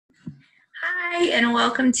Hi, and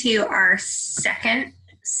welcome to our second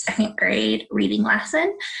grade reading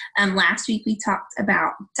lesson. Last week we talked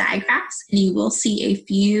about digraphs, and you will see a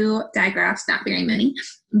few digraphs, not very many,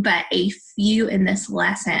 but a few in this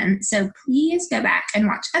lesson. So please go back and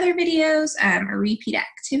watch other videos or repeat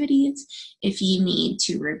activities if you need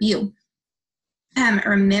to review.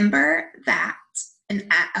 Remember that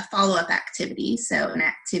a follow-up activity, so an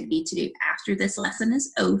activity to do after this lesson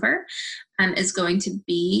is over, is going to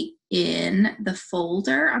be in the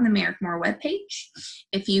folder on the Merrick Moore webpage.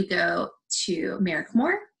 If you go to Merrick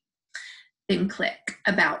Moore, then click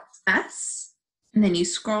About Us, and then you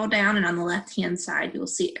scroll down, and on the left-hand side, you'll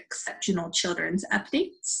see Exceptional Children's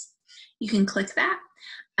Updates. You can click that.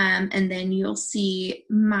 And then you'll see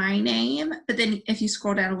my name, but then if you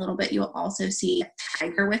scroll down a little bit, you'll also see a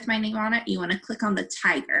tiger with my name on it. You want to click on the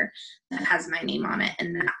tiger that has my name on it,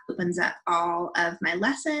 and that opens up all of my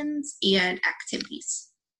lessons and activities.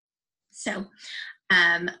 So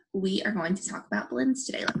we are going to talk about blends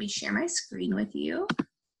today. Let me share my screen with you.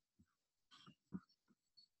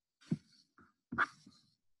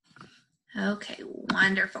 Okay,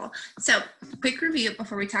 wonderful. So quick review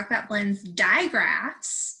before we talk about blends.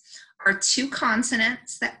 Digraphs are two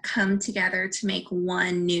consonants that come together to make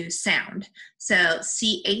one new sound. So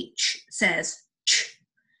CH says ch,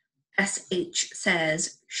 SH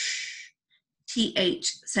says sh,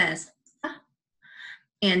 TH says th,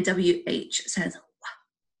 and WH says w.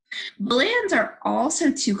 Blends are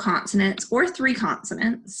also two consonants or three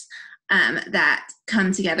consonants that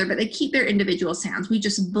come together, but they keep their individual sounds. We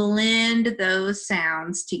just blend those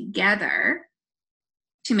sounds together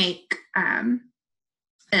to make the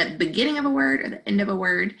beginning of a word or the end of a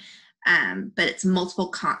word, but it's multiple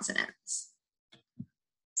consonants.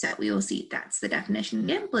 So we will see that's the definition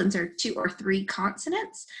again. Blends are two or three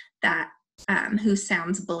consonants that whose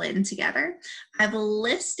sounds blend together. I've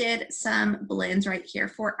listed some blends right here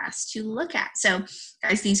for us to look at. So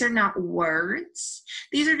guys, these are not words.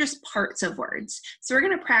 These are just parts of words. So we're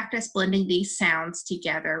going to practice blending these sounds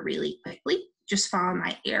together really quickly. Just follow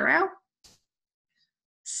my arrow.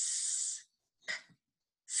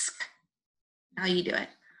 Now you do it.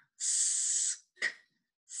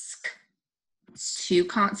 Two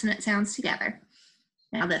consonant sounds together.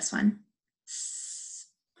 Now this one.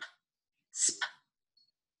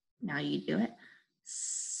 Now you do it.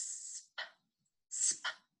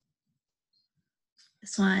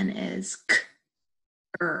 This one is k,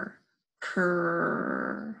 er,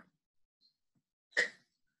 cur, k,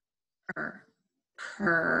 er,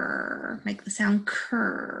 cur. Make the sound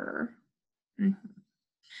cur. Mm-hmm.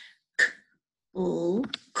 Cool,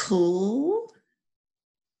 cool.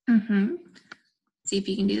 Mm-hmm. See if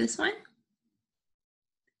you can do this one.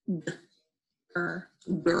 G, gur,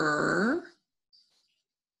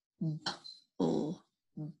 bull,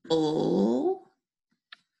 bull,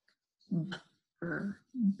 burr,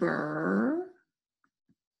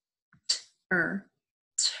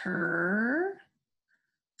 tur,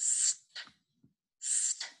 st,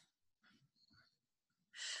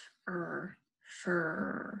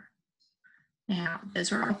 fur. Now,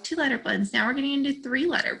 those were all two-letter blends. Now we're getting into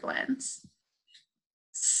three-letter blends.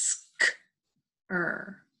 Sk,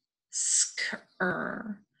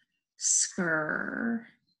 skr, skr,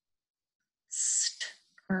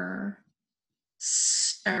 stir,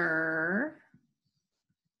 stir,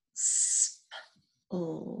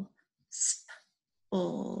 spul,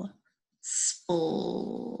 spul,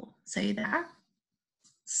 spul. Say that.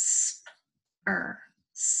 Spur,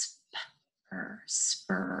 spur,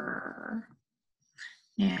 spur.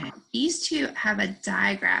 Now, these two have a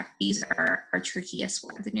digraph. These are our trickiest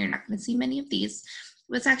ones, and you're not going to see many of these.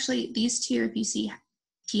 It's actually these two, if you see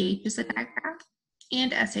TH is a digraph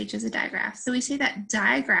and SH is a digraph. So we say that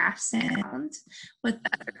digraph sound with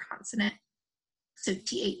the other consonant. So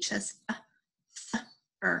TH says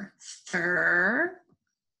thur,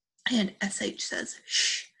 and SH says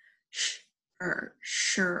sh,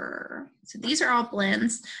 sure. So these are all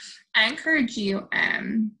blends. I encourage you, I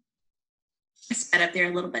sped up there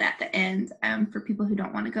a little bit at the end for people who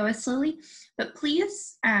don't want to go as slowly, but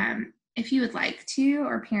please, if you would like to,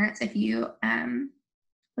 or parents, if you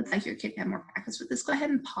would like your kid to have more practice with this, go ahead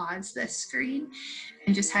and pause this screen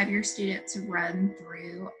and just have your students run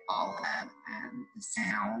through all of the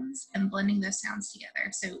sounds and blending those sounds together.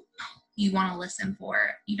 So you want to listen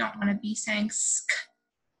for, you don't want to be saying sk,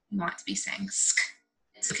 you want to be saying sk.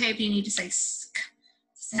 It's okay if you need to say sk,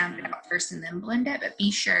 sound it out first and then blend it, but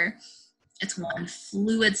be sure it's one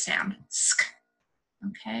fluid sound, sk,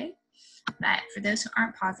 okay? But for those who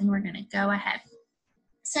aren't pausing, we're gonna go ahead.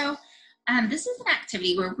 So this is an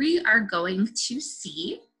activity where we are going to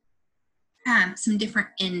see some different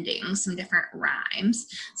endings, some different rhymes.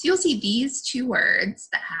 So you'll see these two words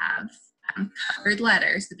that have covered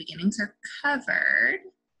letters, the beginnings are covered,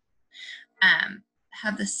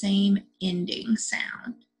 have the same ending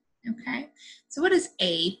sound. Okay, so what does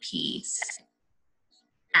AP say?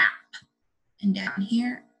 App. And down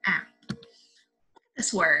here, app.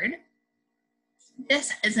 This word,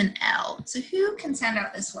 this is an L. So who can sound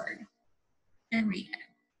out this word and read it?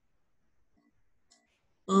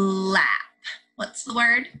 Lap. What's the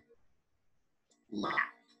word?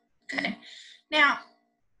 Lap. Okay. Now,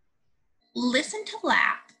 listen to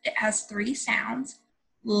lap. It has 3 sounds.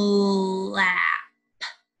 Lap.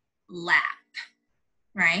 Lap.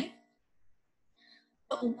 Right?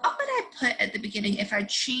 But what would I put at the beginning if I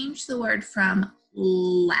changed the word from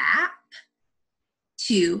lap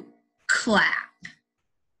to clap?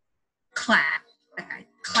 Clap. Like I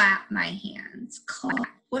clap my hands. Clap.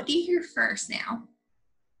 What do you hear first now?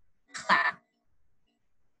 Clap.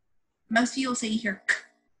 Most of you will say you hear k.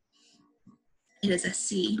 It is a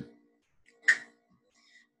C.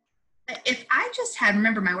 But if I just had,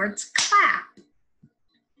 remember my words, clap.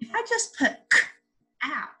 If I just put k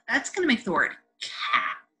out, that's going to make the word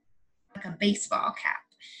cap, like a baseball cap.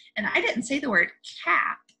 And I didn't say the word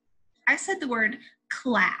cap. I said the word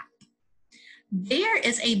clap. There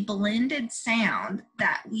is a blended sound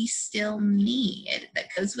that we still need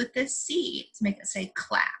that goes with this C to make it say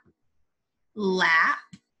clap. Lap,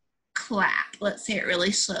 clap. Let's say it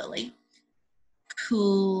really slowly.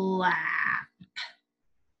 Clap.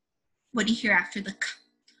 What do you hear after the k?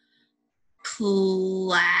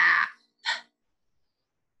 Clap.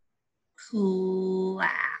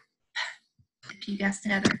 Clap. If you guessed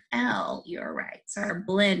another L, you're right. So our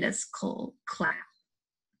blend is called clap.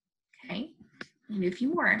 Okay, and a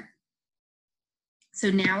few more. So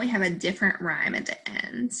now we have a different rhyme at the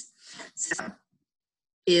end. So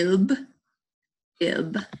ib,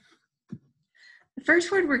 ib. The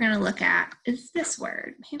first word we're going to look at is this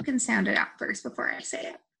word. Who can sound it out first before I say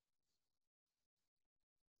it?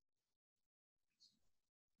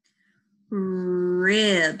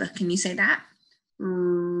 Rib. Can you say that?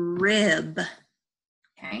 Rib.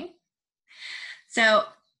 Okay. So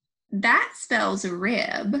that spells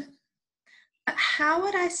rib. But how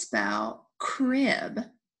would I spell crib?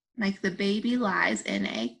 Like the baby lies in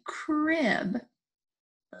a crib.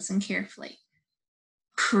 Listen carefully.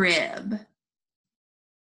 Crib.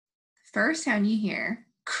 First sound you hear,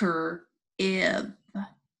 crib. I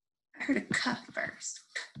heard a k first.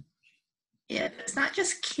 Ib. It's not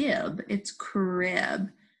just kib, it's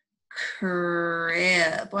crib.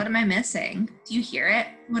 Crib. What am I missing? Do you hear it?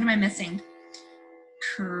 What am I missing?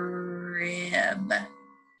 Crib.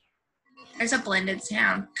 There's a blended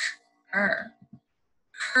sound. Crib.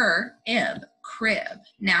 Crib.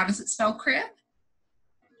 Now, does it spell crib?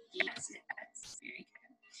 Yes, it does. Very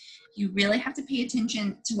good. You really have to pay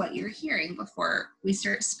attention to what you're hearing before we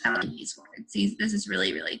start spelling these words. This is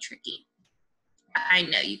really, really tricky. I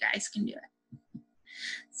know you guys can do it.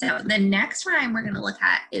 So the next rhyme we're going to look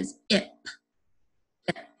at is ip.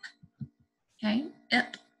 Ip. Okay?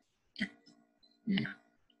 Ip. Ip. Now,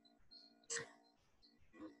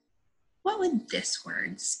 what would this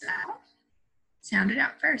word spell? Sound it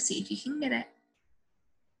out first. See if you can get it.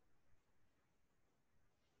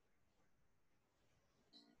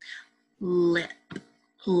 Lip.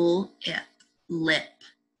 Lip. Lip.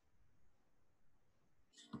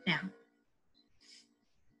 Now,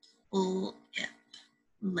 lip.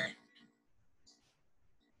 Lip.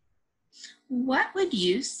 What would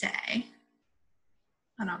you say?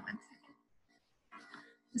 Hold on 1 second.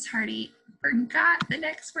 Miss Hardy forgot the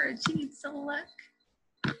next word. She needs to look.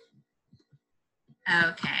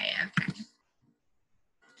 Okay.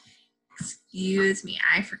 Excuse me,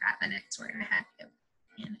 I forgot the next word. I had to go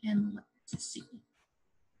in and look to see.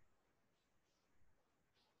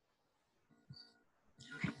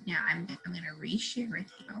 Okay, now I'm going to reshare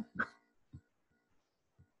with you.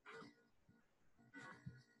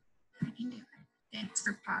 I can do it. Thanks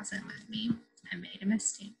for pausing with me. I made a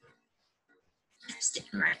mistake. I just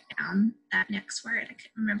didn't write down that next word. I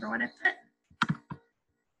couldn't remember what I put.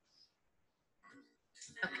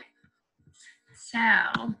 Okay. So,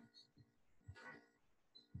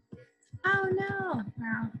 oh no.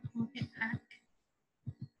 Well, we'll get back.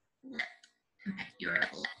 Lip. Okay, you're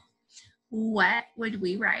lip. What would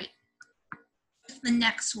we write if the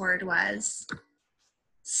next word was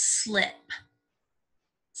slip?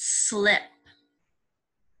 Slip.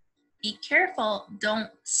 Be careful, don't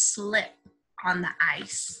slip on the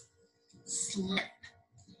ice. Slip.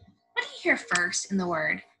 What do you hear first in the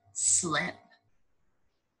word slip?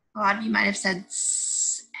 A lot of you might have said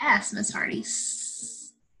S, Miss Hardy.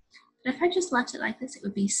 But if I just left it like this, it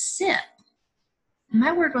would be sip. And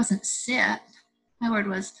my word wasn't sip. My word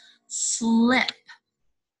was slip.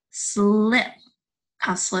 Slip.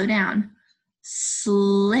 I'll slow down.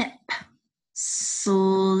 Slip.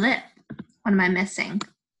 Slip. What am I missing?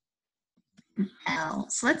 L.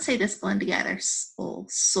 So let's say this blend together. Sol,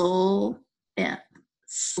 sol, ip,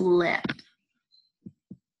 slip.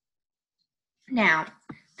 Now,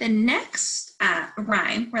 the next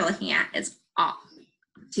rhyme we're looking at is op.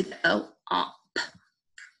 To the O, op.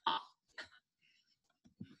 Op.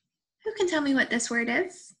 Who can tell me what this word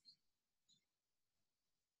is?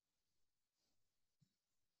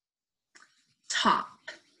 Top.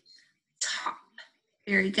 Top.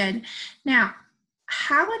 Very good. Now,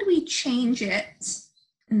 how would we change it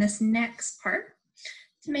in this next part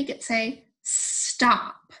to make it say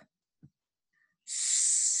stop?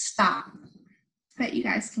 Stop. I bet you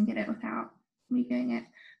guys can get it without me doing it.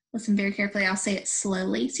 Listen very carefully. I'll say it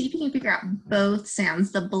slowly. See if you can figure out both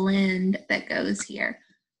sounds, the blend that goes here.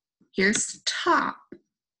 Here's top.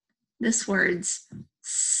 This word's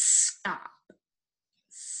stop.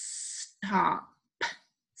 Stop.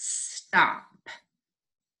 Stop.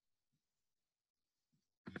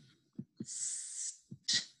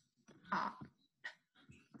 Stop.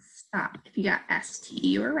 Stop. If you got ST,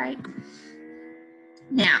 you were right.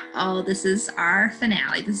 Now, oh, this is our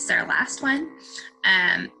finale. This is our last one.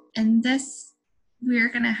 And this, we're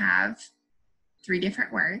going to have 3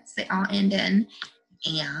 different words. They all end in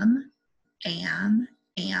am,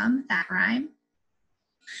 that rhyme.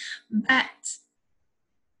 But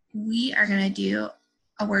we are going to do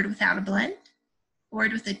a word without a blend, a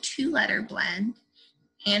word with a 2-letter blend,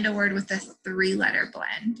 and a word with a 3-letter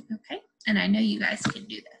blend, okay? And I know you guys can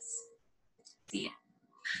do this. See ya.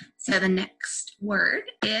 So the next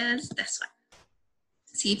word is this one.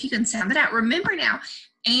 See if you can sound it out. Remember now,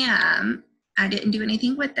 am, I didn't do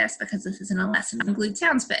anything with this because this isn't a lesson on glued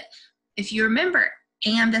sounds, but if you remember,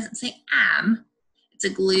 am doesn't say am, it's a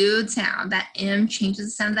glued sound. That M changes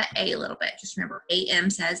the sound of that A little bit. Just remember,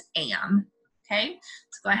 AM says am, okay?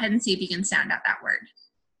 So go ahead and see if you can sound out that word.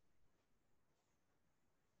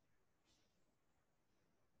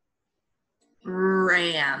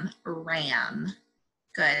 Ram, ram.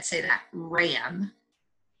 Good, say that, ram.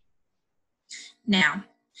 Now,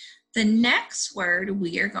 the next word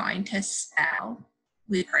we are going to spell,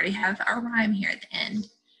 we already have our rhyme here at the end,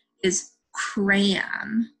 is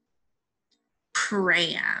cram.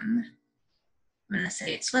 Cram. I'm going to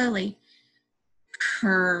say it slowly.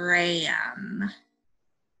 Cram.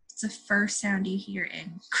 It's the first sound you hear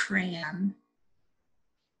in cram.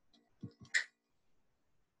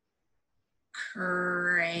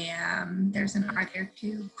 Cram. There's an R there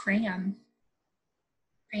too. Cram.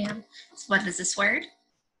 Cram. So what is this word?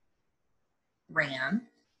 Ram.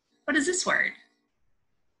 What is this word?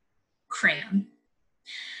 Cram.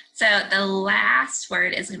 So the last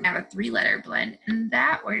word is going to have a 3-letter blend, and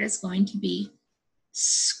that word is going to be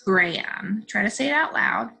scram. Try to say it out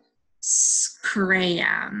loud.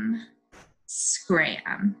 Scram.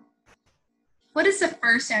 Scram. What is the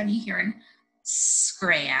first sound you hear in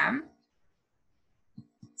scram?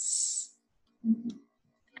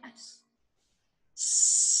 Yes.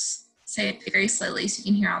 Say it very slowly so you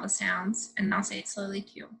can hear all the sounds, and I'll say it slowly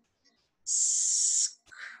too.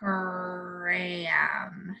 Scram.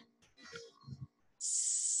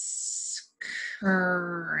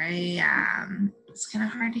 Scram. It's kind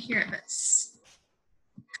of hard to hear it, but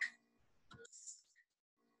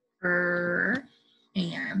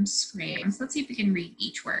scram, scram. So let's see if we can read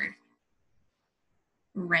each word.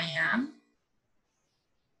 Ram,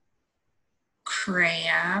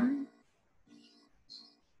 cram,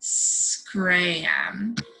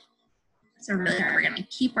 scram. So really hard. We're going to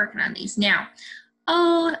keep working on these. Now,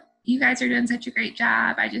 oh, you guys are doing such a great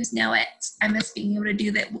job. I just know it. I miss being able to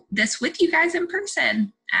do this with you guys in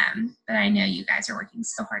person. But I know you guys are working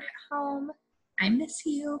so hard at home. I miss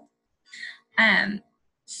you.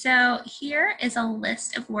 So here is a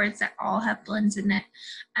list of words that all have blends in it.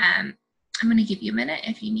 I'm going to give you a minute.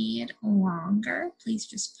 If you need longer, please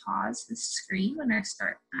just pause the screen when I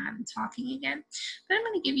start talking again. But I'm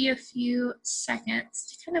going to give you a few seconds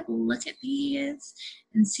to kind of look at these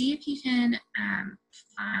and see if you can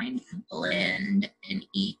find a blend in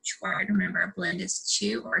each word. Remember, a blend is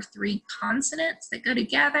 2 or 3 consonants that go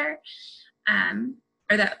together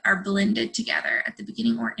or that are blended together at the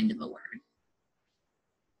beginning or end of a word.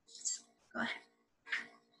 So, go ahead.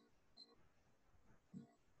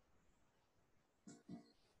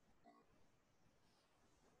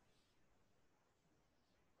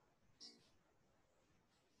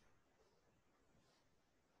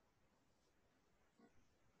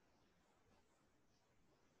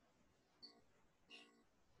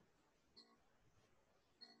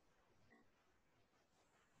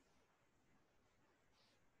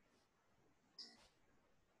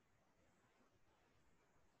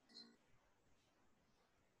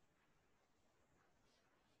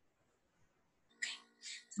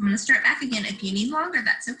 So I'm going to start back again. If you need longer,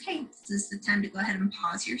 that's okay. This is the time to go ahead and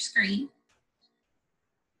pause your screen.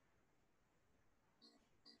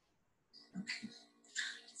 Okay.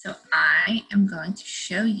 So I am going to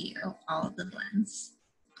show you all of the blends.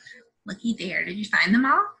 Looky there. Did you find them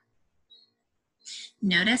all?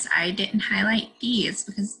 Notice I didn't highlight these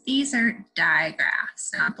because these are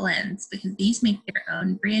digraphs, not blends, because these make their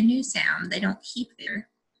own brand new sound. They don't keep their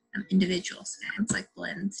individual sounds like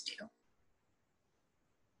blends do.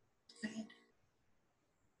 Good.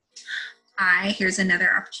 Here's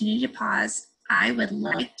another opportunity to pause. I would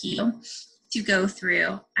like you to go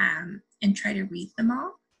through and try to read them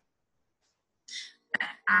all.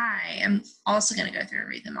 I am also going to go through and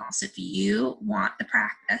read them all. So if you want the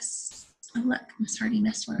practice, oh look, Miss Hardy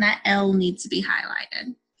missed one. That L needs to be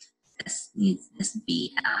highlighted. This needs this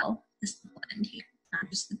BL, this blend here, not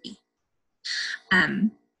just the B.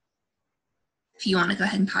 If you want to go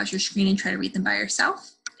ahead and pause your screen and try to read them by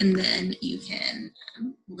yourself, and then you can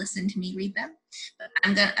listen to me read them. But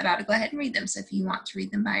I'm about to go ahead and read them. So if you want to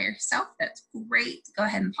read them by yourself, that's great. Go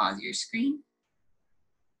ahead and pause your screen.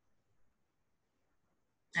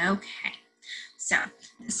 Okay, so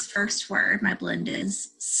this first word, my blend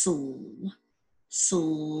is slam,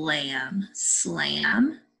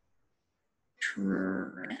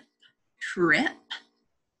 trip.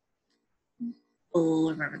 Oh,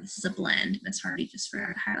 remember this is a blend. Miss Hardy just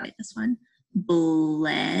forgot to highlight this one.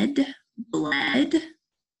 Bled, glad,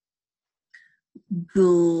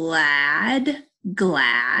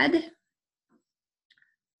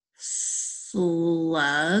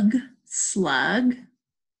 slug,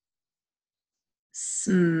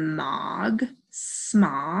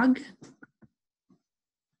 smog,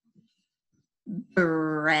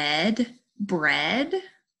 bread,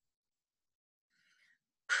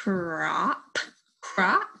 crop,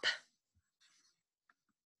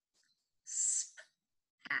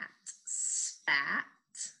 spat,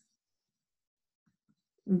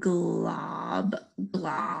 glob,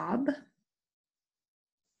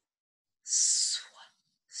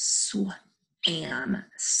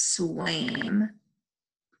 swam,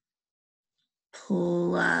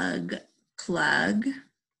 plug, clap,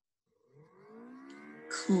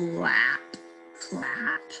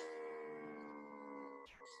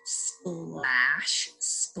 splash,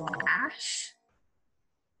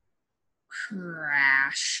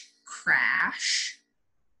 crash,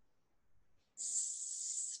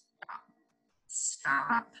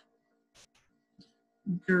 stop,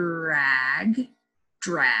 drag,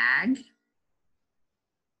 grip.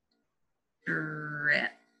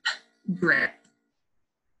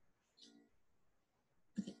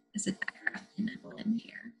 Okay, there's a digraph in a blend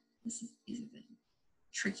here. These are the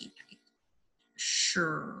tricky type.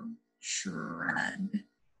 Shrug,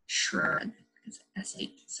 because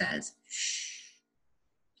SH says shh.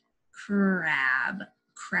 Crab,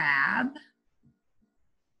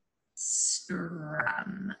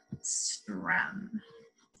 strum.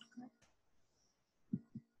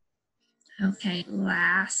 Okay,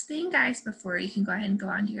 last thing, guys, before you can go ahead and go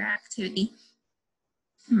on to your activity.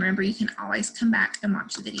 Remember, you can always come back and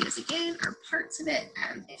watch the videos again or parts of it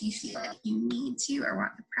if you feel like you need to or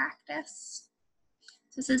want to practice.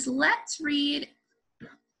 So it says, let's read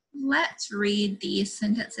these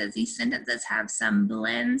sentences. These sentences have some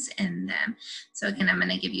blends in them. So again, I'm going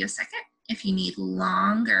to give you a second. If you need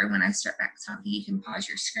longer, when I start back talking, you can pause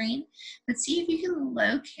your screen. But see if you can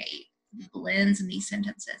locate blends in these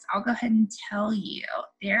sentences. I'll go ahead and tell you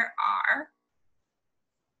there are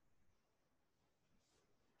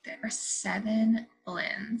 7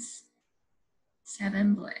 blends.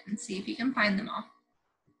 7 blends. See if you can find them all.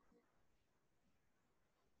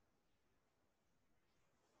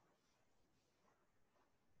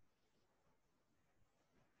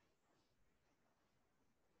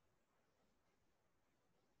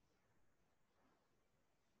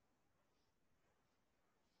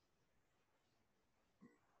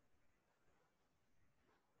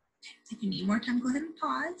 If you need more time, go ahead and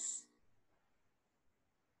pause.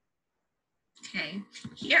 Okay,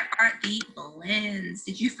 here are the blends.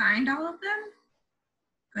 Did you find all of them?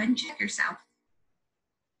 Go ahead and check yourself.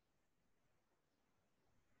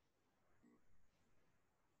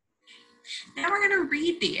 Now we're going to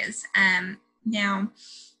read these. Now,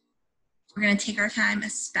 we're going to take our time,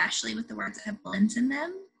 especially with the words that have blends in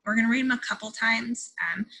them. We're going to read them a couple times.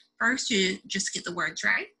 First, to just get the words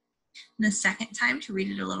right. And the second time, to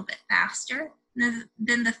read it a little bit faster. And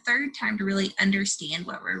then the third time, to really understand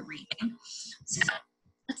what we're reading. So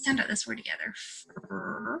let's sound out this word together.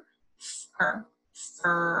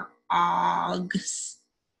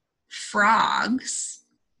 Frogs.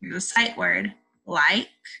 Here's a sight word. Like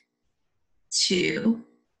to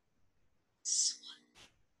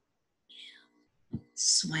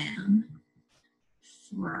swim.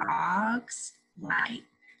 Frogs like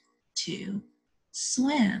to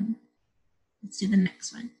swim. Let's do the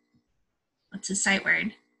next one. What's the sight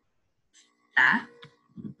word? The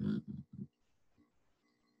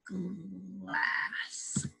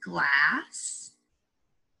glass. Glass.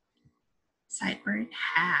 Sight word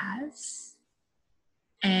has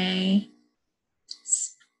a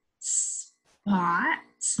spot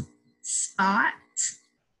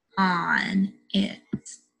on it.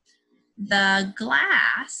 The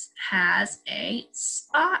glass has a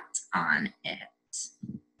spot on it.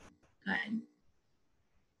 Good.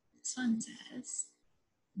 This one says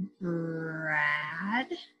Brad.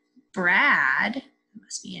 Brad,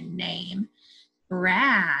 must be a name.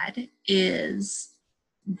 Brad is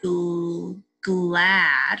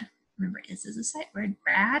glad. Remember, is a sight word.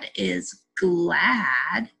 Brad is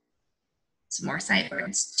glad. Some more sight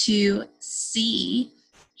words. To see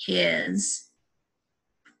his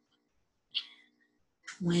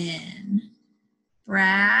twin.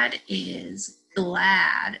 Brad is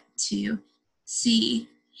glad to see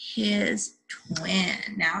his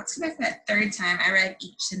twin. Now let's go back to that third time. I read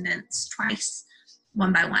each sentence twice,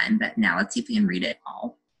 one by one, but now let's see if we can read it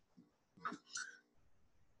all.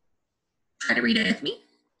 Try to read it with me,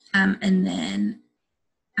 and then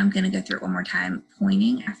I'm going to go through it one more time,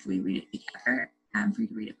 pointing after we read it together, for you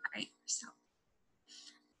to read it by yourself.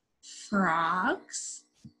 Frogs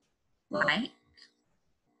like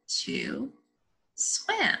to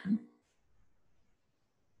swim.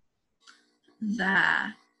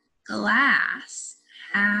 The glass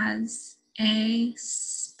has a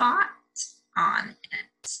spot on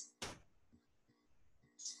it.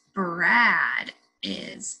 Brad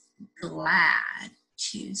is glad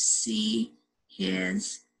to see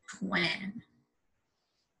his twin.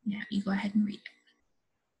 Now you go ahead and read it.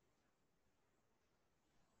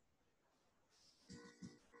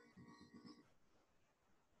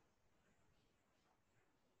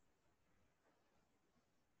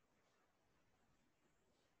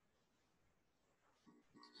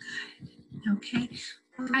 Okay,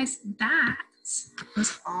 well, guys, that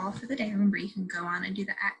was all for the day. Remember, you can go on and do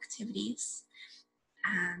the activities.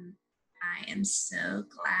 I am so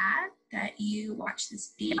glad that you watched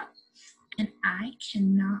this video, and I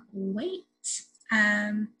cannot wait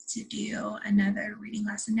to do another reading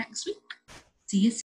lesson next week. See you soon.